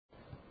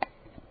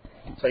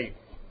طيب.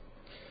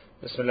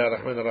 بسم الله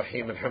الرحمن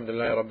الرحيم. الحمد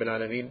لله رب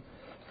العالمين،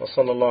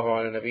 وصلى الله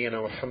على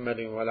نبينا محمد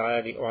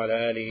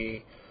وعلى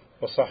آله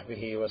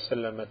وصحبه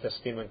وسلم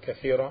تسليما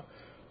كثيرا.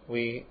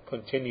 We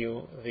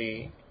continue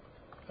the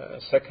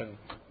second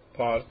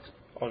part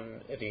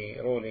on the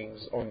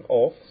rulings on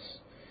oaths,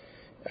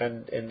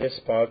 and in this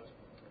part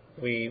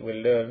we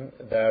will learn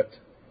that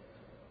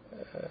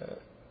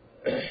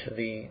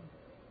the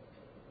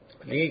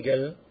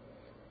legal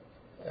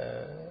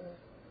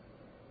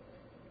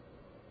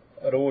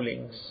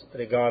rulings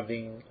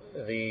regarding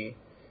the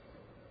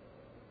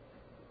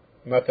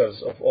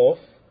matters of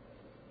oath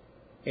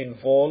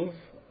involve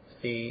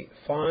the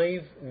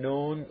 5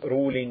 known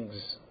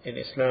rulings in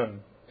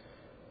Islam,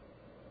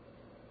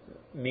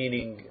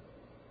 meaning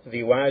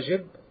the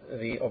wajib,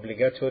 the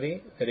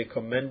obligatory, the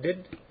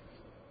recommended,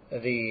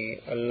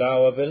 the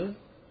allowable,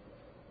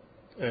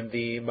 and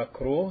the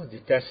makruh,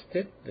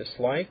 detested,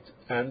 disliked,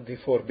 and the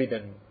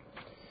forbidden.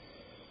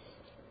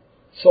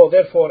 So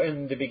therefore,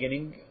 in the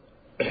beginning,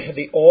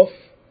 the oath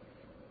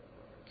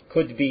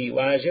could be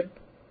wajib,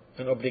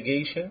 an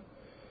obligation,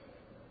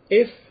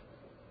 if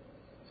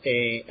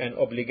an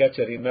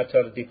obligatory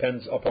matter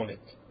depends upon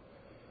it.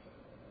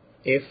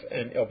 If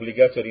an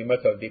obligatory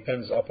matter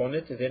depends upon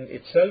it, then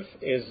itself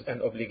is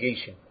an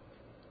obligation.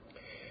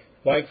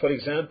 Like, for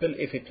example,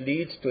 if it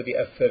leads to the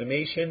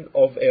affirmation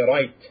of a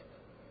right.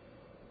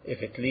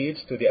 If it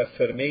leads to the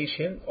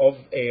affirmation of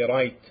a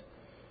right,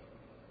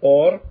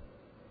 or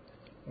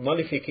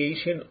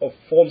nullification of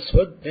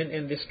falsehood, then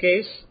in this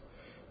case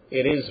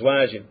it is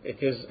wajib,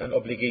 it is an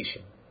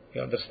obligation.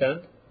 You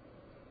understand?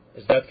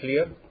 Is that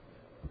clear?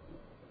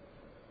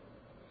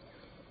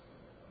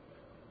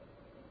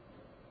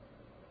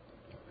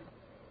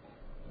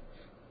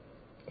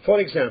 For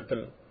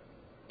example,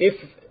 if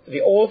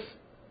the oath,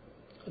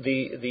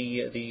 the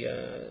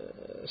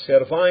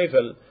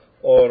survival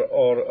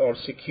or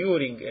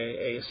securing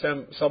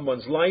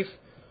someone's life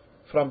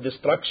from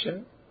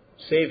destruction,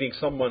 saving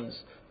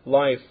someone's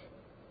life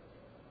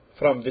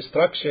from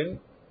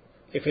destruction,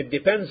 if it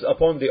depends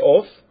upon the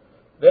oath,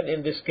 then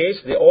in this case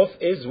the oath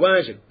is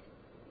wajib.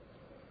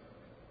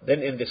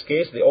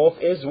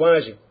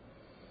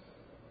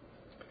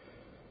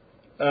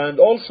 And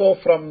also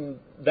from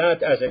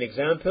that, as an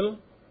example,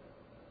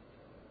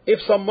 if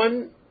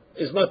someone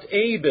is not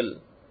able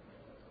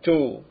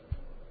to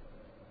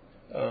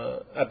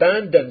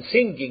abandon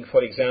singing,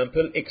 for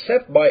example,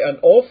 except by an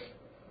oath,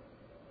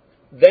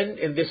 then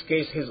in this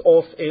case his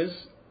oath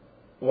is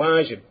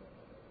wajib.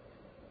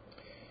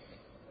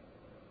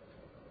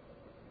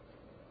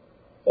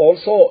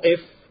 Also, if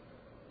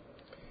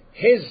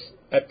his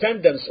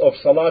attendance of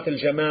Salat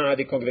al-Jama'ah,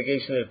 the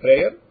congregational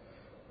prayer,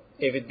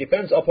 if it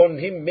depends upon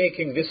him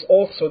making this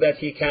oath so that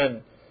he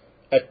can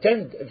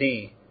attend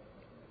the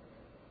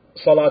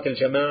Salat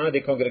al-Jama'ah,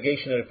 the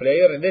congregational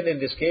prayer, and then in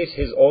this case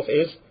his oath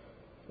is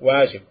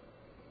wajib.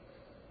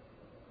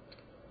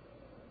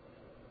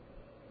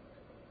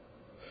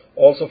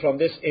 Also from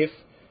this, if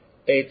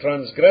a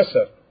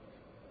transgressor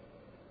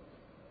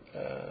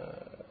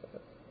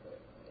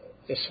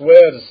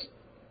swears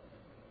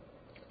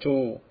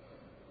to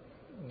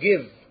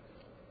give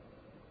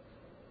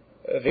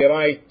the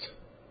right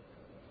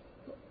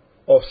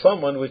of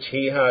someone which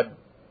he had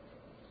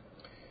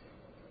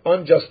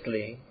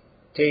unjustly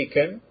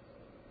taken,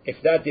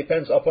 if that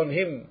depends upon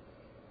him,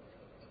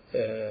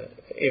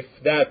 if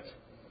that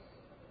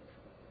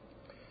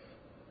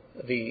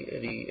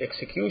the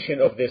execution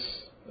of this,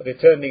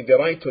 returning the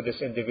right to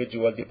this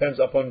individual, depends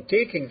upon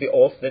taking the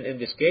oath, then in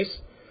this case,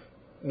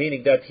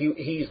 meaning that he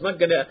is not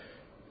going to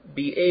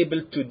be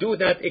able to do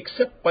that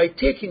except by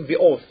taking the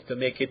oath to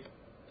make it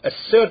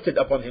asserted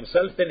upon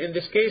himself, then in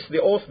this case the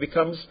oath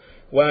becomes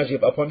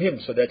wajib upon him,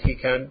 so that he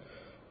can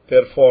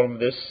perform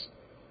this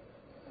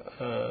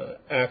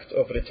act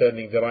of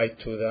returning the right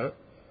to the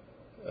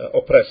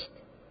oppressed,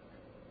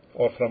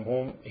 or from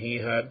whom he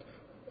had,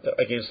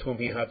 against whom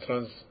he had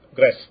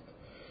transgressed.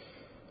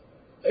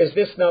 Is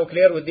this now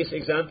clear with these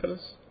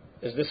examples?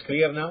 Is this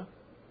clear now?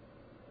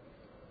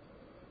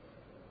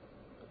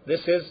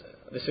 This is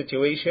the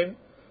situation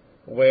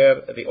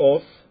where the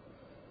oath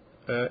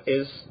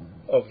is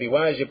of the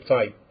wajib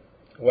type.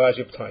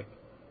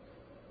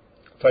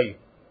 طيب.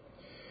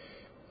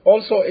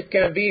 Also, it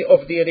can be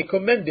of the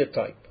recommended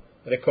type.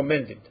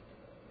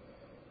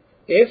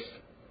 If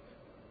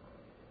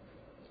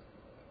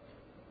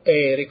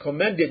a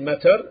recommended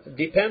matter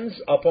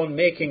depends upon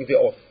making the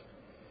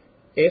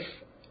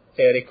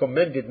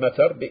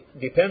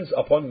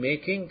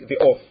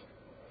oath.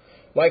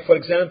 Like, for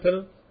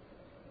example,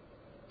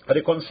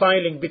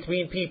 reconciling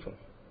between people,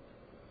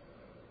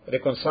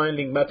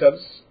 reconciling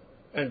matters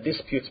and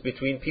disputes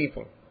between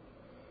people.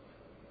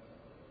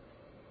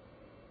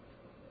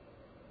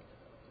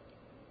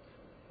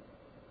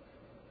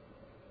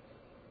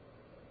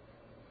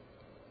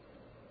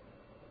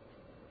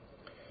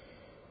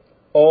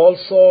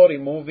 Also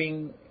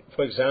removing,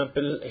 for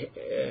example,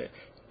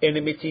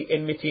 enmity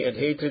and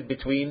hatred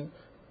between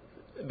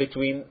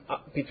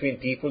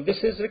people.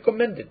 This is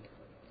recommended,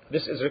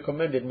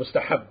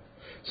 mustahab.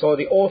 So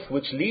the oath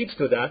which leads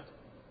to that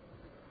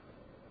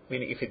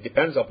meaning if it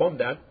depends upon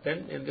that,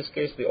 then in this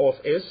case the oath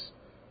is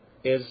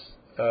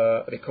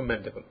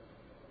recommendable.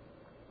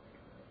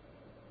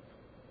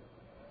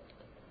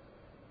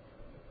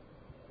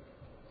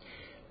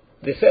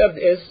 The third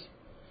is,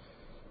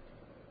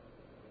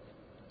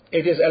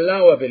 it is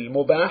allowable,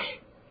 mubah,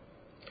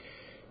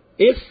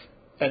 if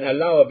an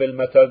allowable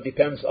matter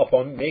depends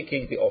upon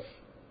making the oath.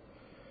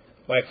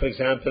 Like for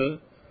example,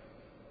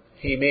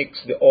 he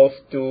makes the oath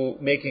to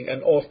making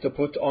an oath to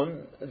put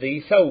on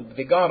the thawb,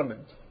 the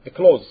garment, the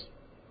clothes.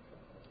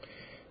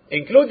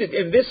 Included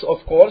in this,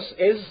 of course,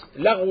 is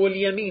laghwul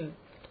yamin,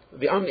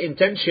 the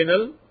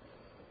unintentional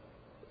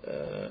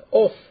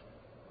oath.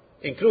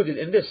 Included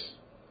in this.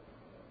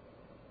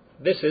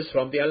 This is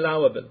from the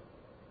allowable.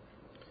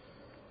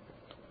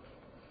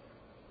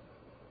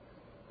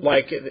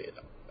 Like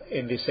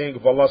in the saying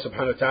of Allah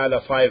subhanahu wa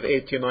ta'ala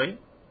 589,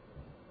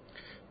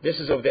 this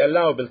is of the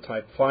allowable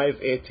type,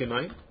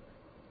 589,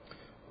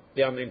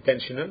 the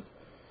unintentional.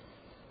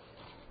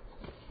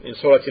 In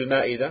Surah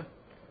Al-Ma'idah,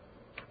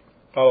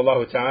 قال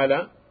الله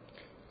تعالى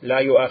لا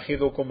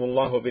يؤاخذكم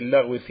الله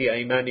باللغو في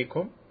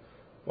أيمانكم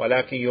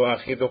ولكن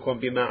يؤاخذكم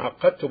بما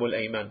عقدتم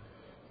الأيمان.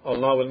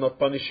 Allah will not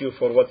punish you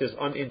for what is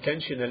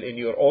unintentional in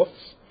your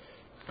oaths,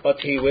 but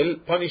He will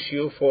punish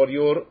you for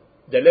your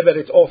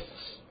deliberate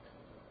oaths.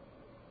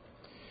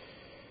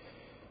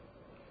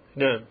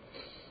 Now,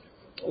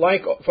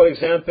 like for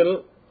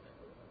example,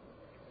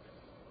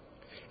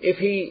 if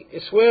he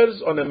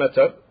swears on a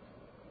matter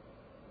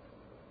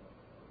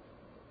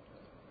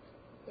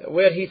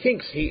where he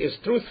thinks he is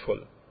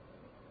truthful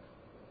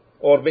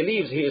or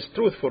believes he is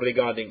truthful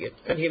regarding it,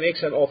 and he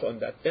makes an oath on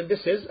that, then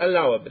this is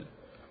allowable.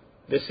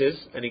 This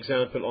is an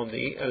example on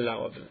the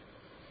allowable.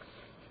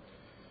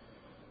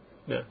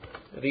 Now,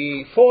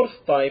 the fourth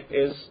type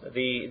is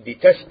the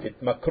detested,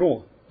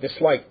 makruh,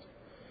 disliked.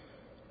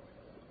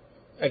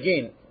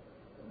 Again,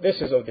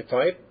 this is of the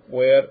type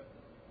where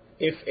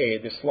if a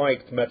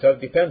disliked matter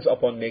depends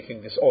upon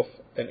making this oath,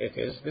 then it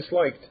is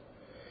disliked.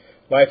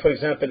 Like for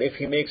example, if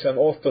he makes an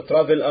oath to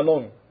travel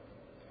alone,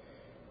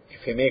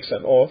 if he makes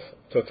an oath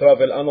to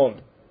travel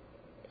alone,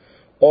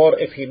 or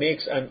if he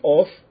makes an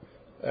oath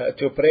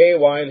to pray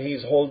while he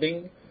is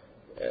holding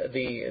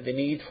the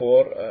need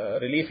for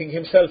relieving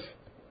himself,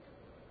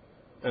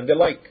 and the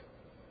like.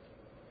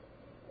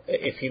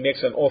 If he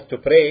makes an oath to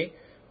pray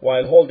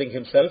while holding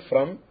himself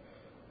from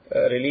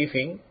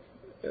relieving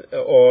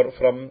or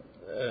from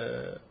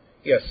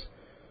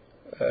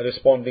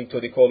responding to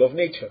the call of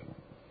nature.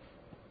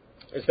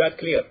 Is that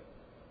clear?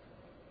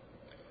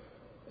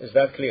 Is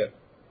that clear?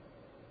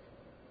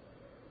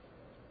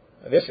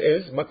 This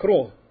is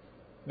makruh.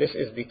 This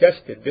is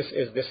detested. This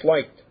is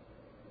disliked.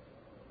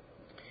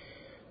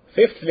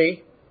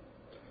 Fifthly,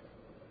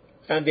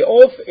 and the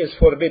oath is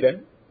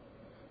forbidden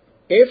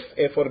if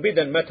a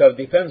forbidden matter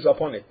depends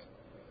upon it.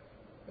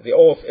 The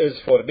oath is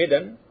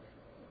forbidden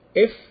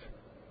if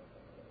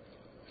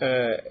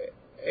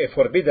a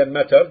forbidden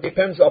matter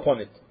depends upon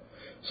it.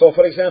 So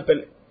for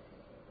example,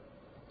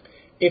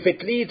 if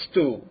it leads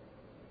to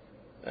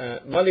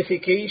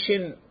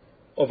nullification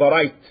of a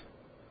right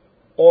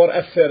or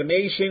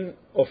affirmation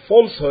of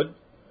falsehood,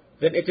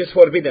 then it is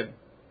forbidden.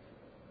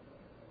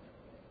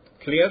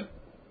 Clear?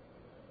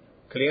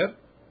 Clear?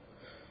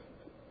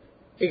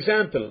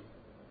 Example,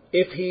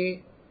 if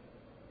he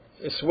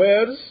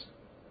swears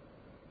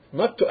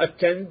not to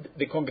attend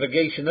the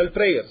congregational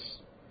prayers,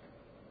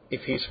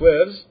 if he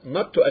swears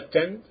not to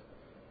attend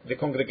the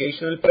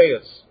congregational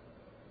prayers,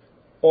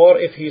 or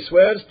if he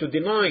swears to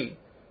deny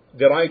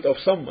the right of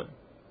someone.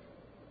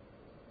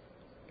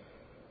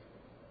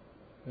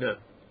 Now,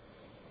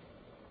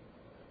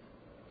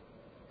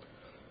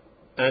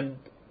 and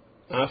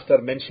after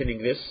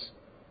mentioning this,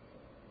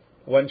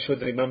 one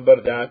should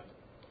remember that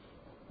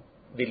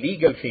the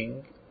legal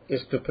thing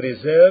is to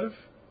preserve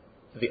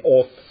the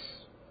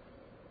oaths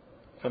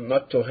and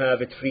not to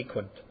have it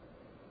frequent,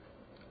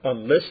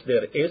 unless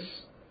there is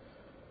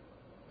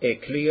a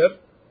clear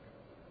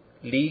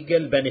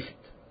legal benefit.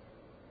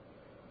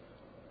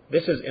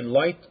 This is in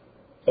light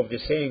of the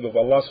saying of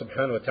Allah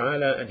subhanahu wa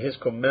ta'ala and His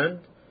command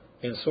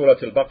in Surah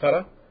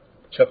Al-Baqarah,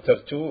 chapter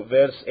 2,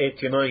 verse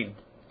 89.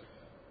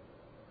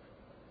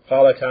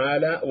 قال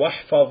تعالى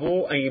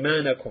واحفظوا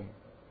أيمانكم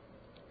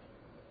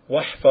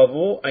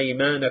واحفظوا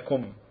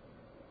أيمانكم.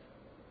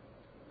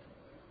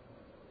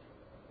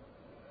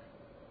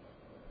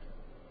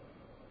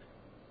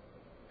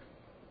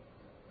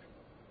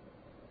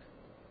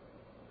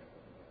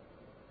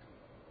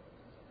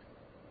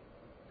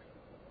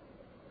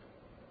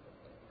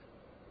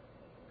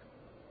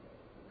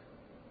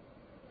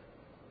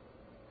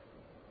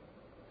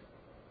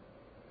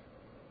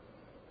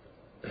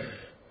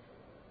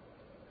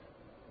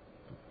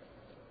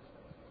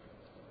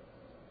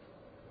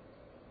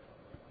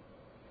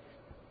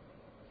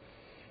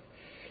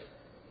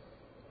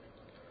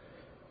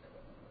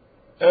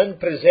 And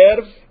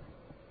preserve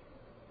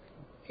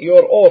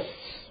your oaths.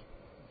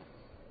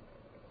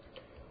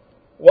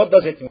 What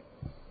does it mean?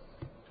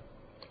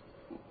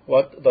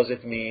 What does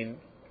it mean?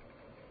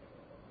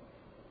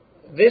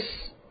 This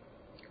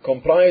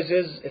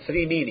comprises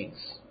three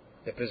meanings: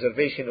 the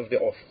preservation of the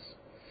oath.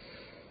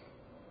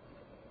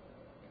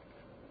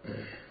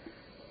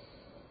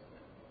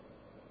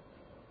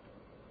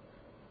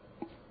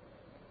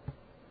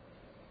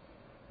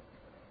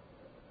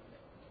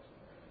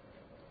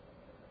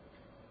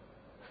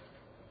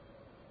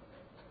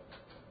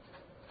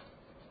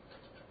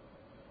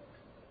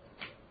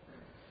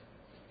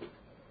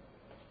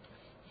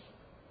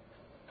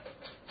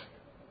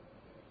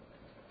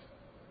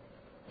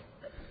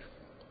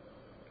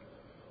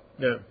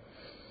 Now,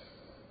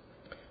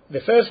 the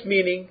first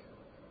meaning,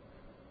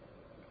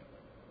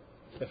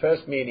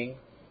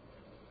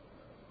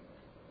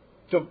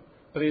 to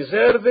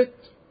preserve it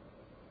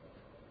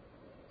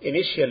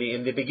initially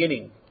in the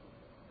beginning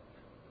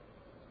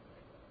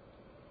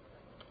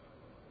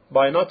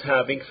by not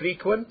having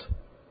frequent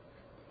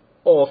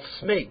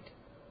oaths made.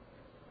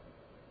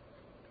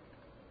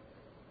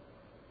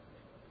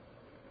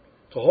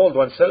 To hold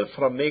oneself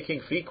from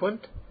making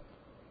frequent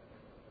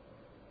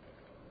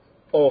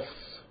oaths.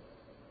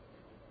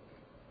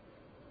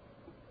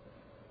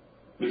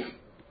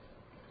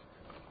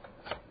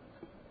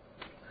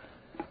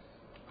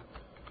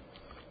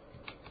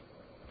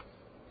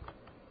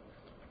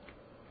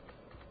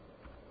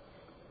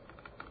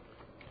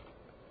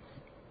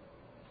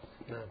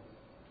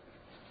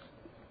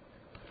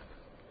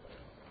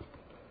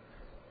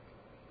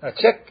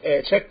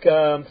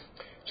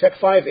 Check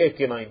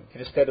 589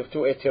 instead of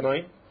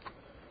 289.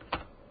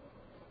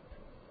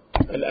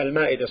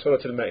 Al-Ma'idah, Surah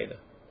Al-Ma'idah.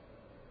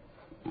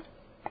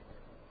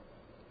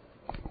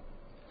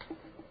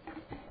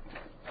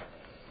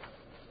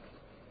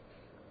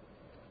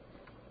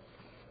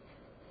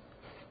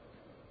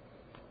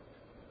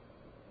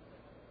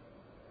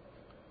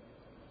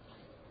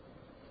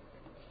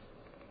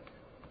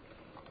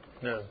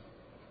 Now,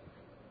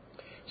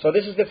 so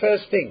this is the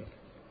first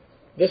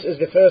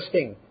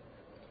thing.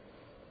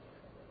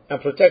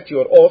 And protect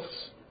your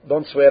oaths.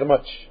 Don't swear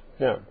much.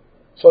 Now,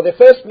 so the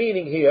first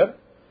meaning here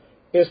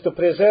is to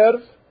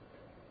preserve,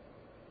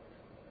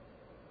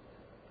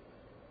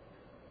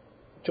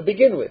 to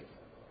begin with,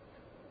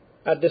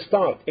 at the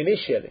start,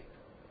 initially.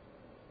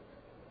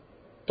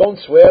 Don't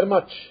swear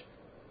much.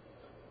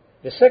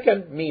 The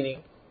second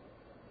meaning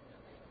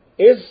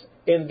is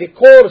in the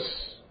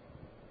course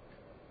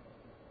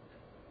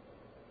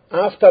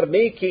after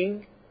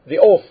making the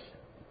oath,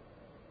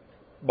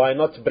 by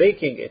not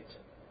breaking it,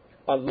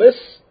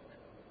 unless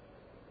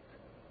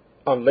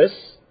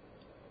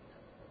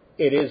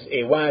it is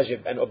a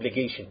wajib, an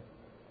obligation.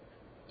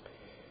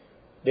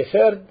 The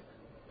third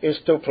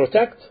is to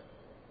protect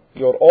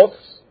your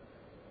oaths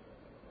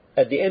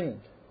at the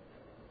end.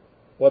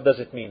 What does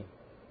it mean?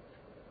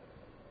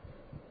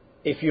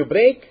 If you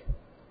break,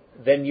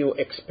 then you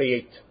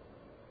expiate.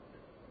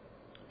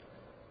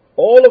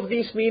 All of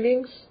these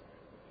meanings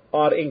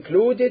are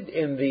included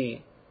in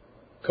the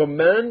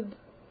command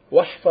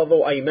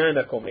وَاحْفَظُوا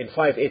أَيْمَانَكُمْ in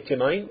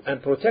 589,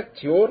 and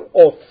protect your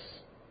oaths.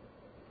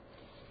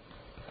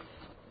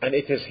 And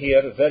it is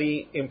here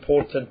very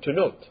important to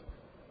note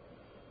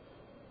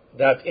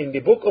that in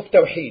the book of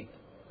Tawheed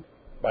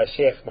by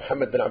Shaykh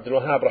Muhammad bin Abdul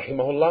Wahhab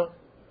rahimahullah,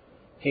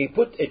 he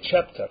put a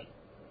chapter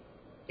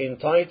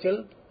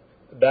entitled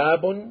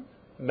باب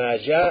ما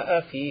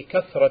جاء في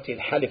كثرة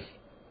الحلف,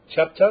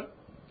 chapter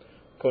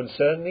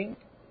concerning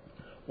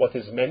what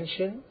is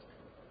mentioned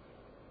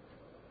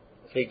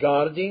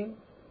regarding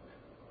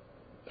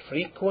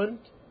frequent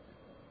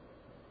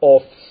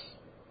oaths.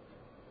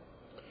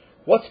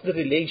 What's the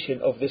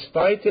relation of this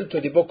title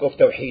to the book of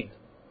Tawheed?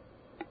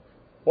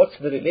 What's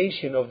the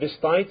relation of this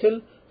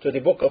title to the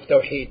book of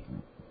Tawheed?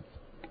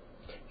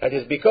 That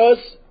is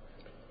because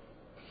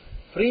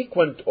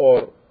frequent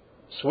or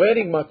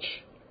swearing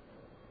much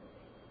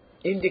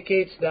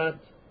indicates that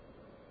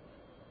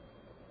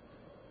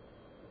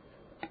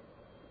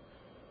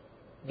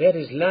there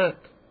is lack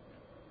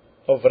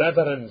of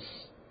reverence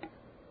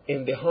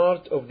in the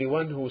heart of the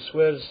one who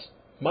swears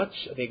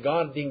much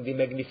regarding the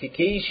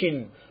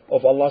magnification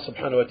of Allah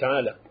subhanahu wa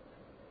ta'ala.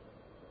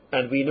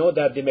 And we know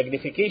that the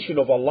magnification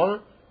of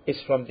Allah is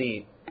from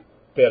the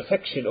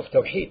perfection of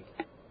Tawheed.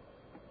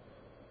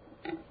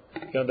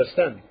 You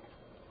understand?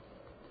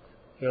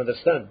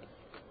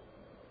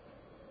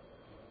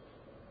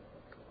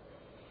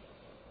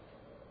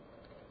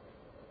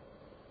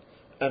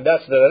 And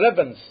that's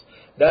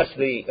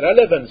the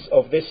relevance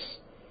of this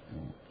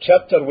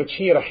chapter, which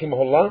he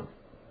rahimahullah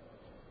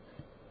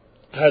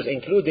has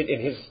included in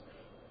his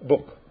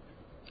book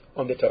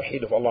on the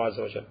Tawheed of Allah Azza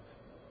wa Jal.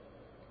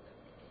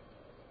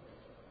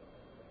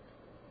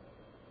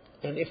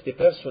 And if the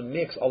person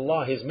makes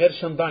Allah his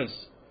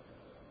merchandise,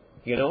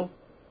 then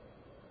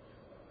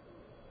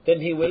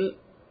he will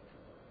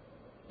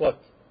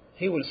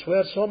he will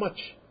swear so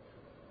much.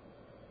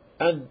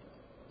 And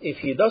if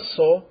he does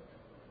so,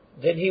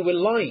 then he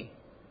will lie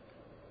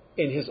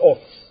in his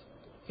oaths.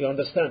 You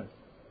understand?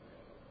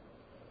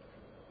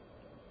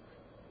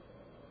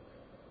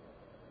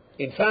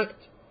 In fact,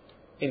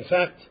 in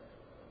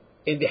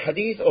the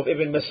hadith of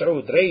Ibn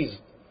Mas'ud raised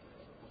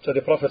to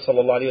the Prophet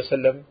sallallahu alaihi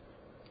wasallam,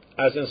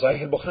 as in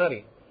Sahih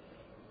al-Bukhari,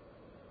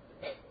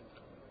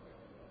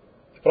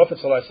 Prophet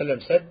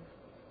ﷺ said,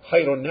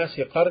 خير الناس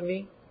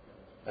قرني,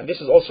 and this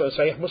is also in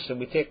Sahih Muslim.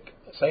 We take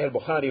Sahih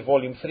al-Bukhari,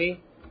 volume 3,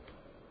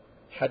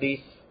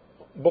 hadith,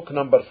 book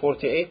number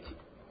 48,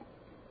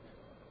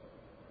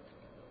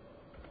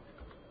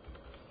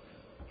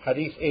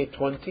 hadith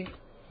 820.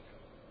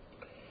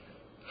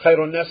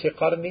 خير الناس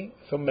قرني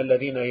ثم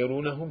الذين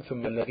يلونهم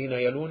ثم الذين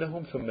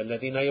يلونهم ثم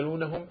الذين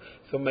يلونهم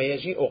ثم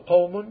يجيء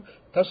قوم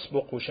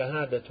تسبق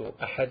شهادة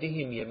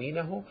أحدهم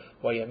يمينه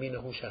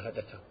ويمينه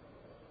شهادته.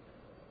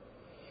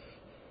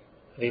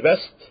 The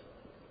best,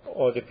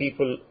 or the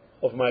people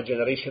of my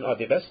generation, are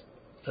the best,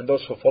 and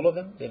those who follow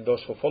them, then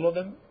those who follow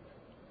them,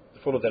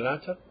 follow the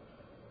latter.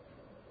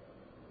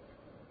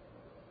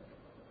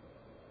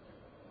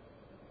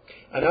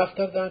 And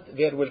after that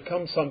there will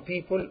come some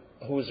people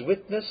whose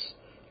witness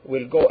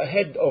will go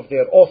ahead of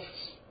their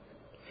oaths,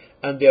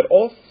 and their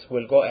oaths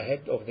will go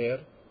ahead of their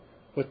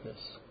witness.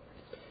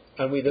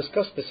 And we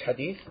discussed this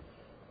hadith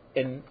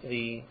in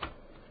the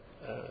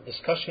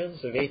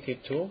discussions related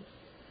to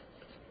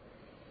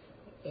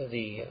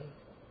the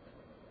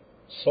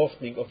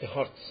softening of the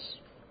hearts.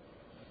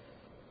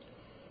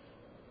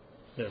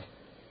 Now,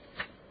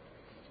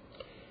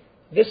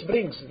 this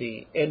brings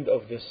the end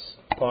of this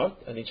part,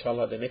 and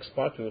inshallah the next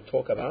part we will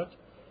talk about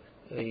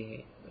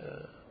the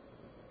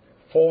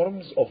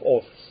forms of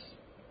oaths.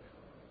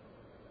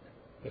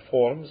 The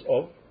forms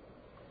of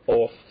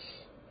oaths.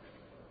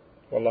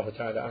 Wallahu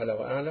ta'ala a'la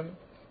wa a'lam,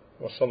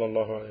 wa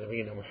sallallahu ala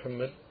nabiyyina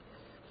Muhammad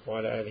wa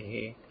ala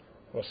alihi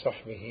wa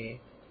sahbihi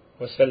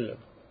wa sallam.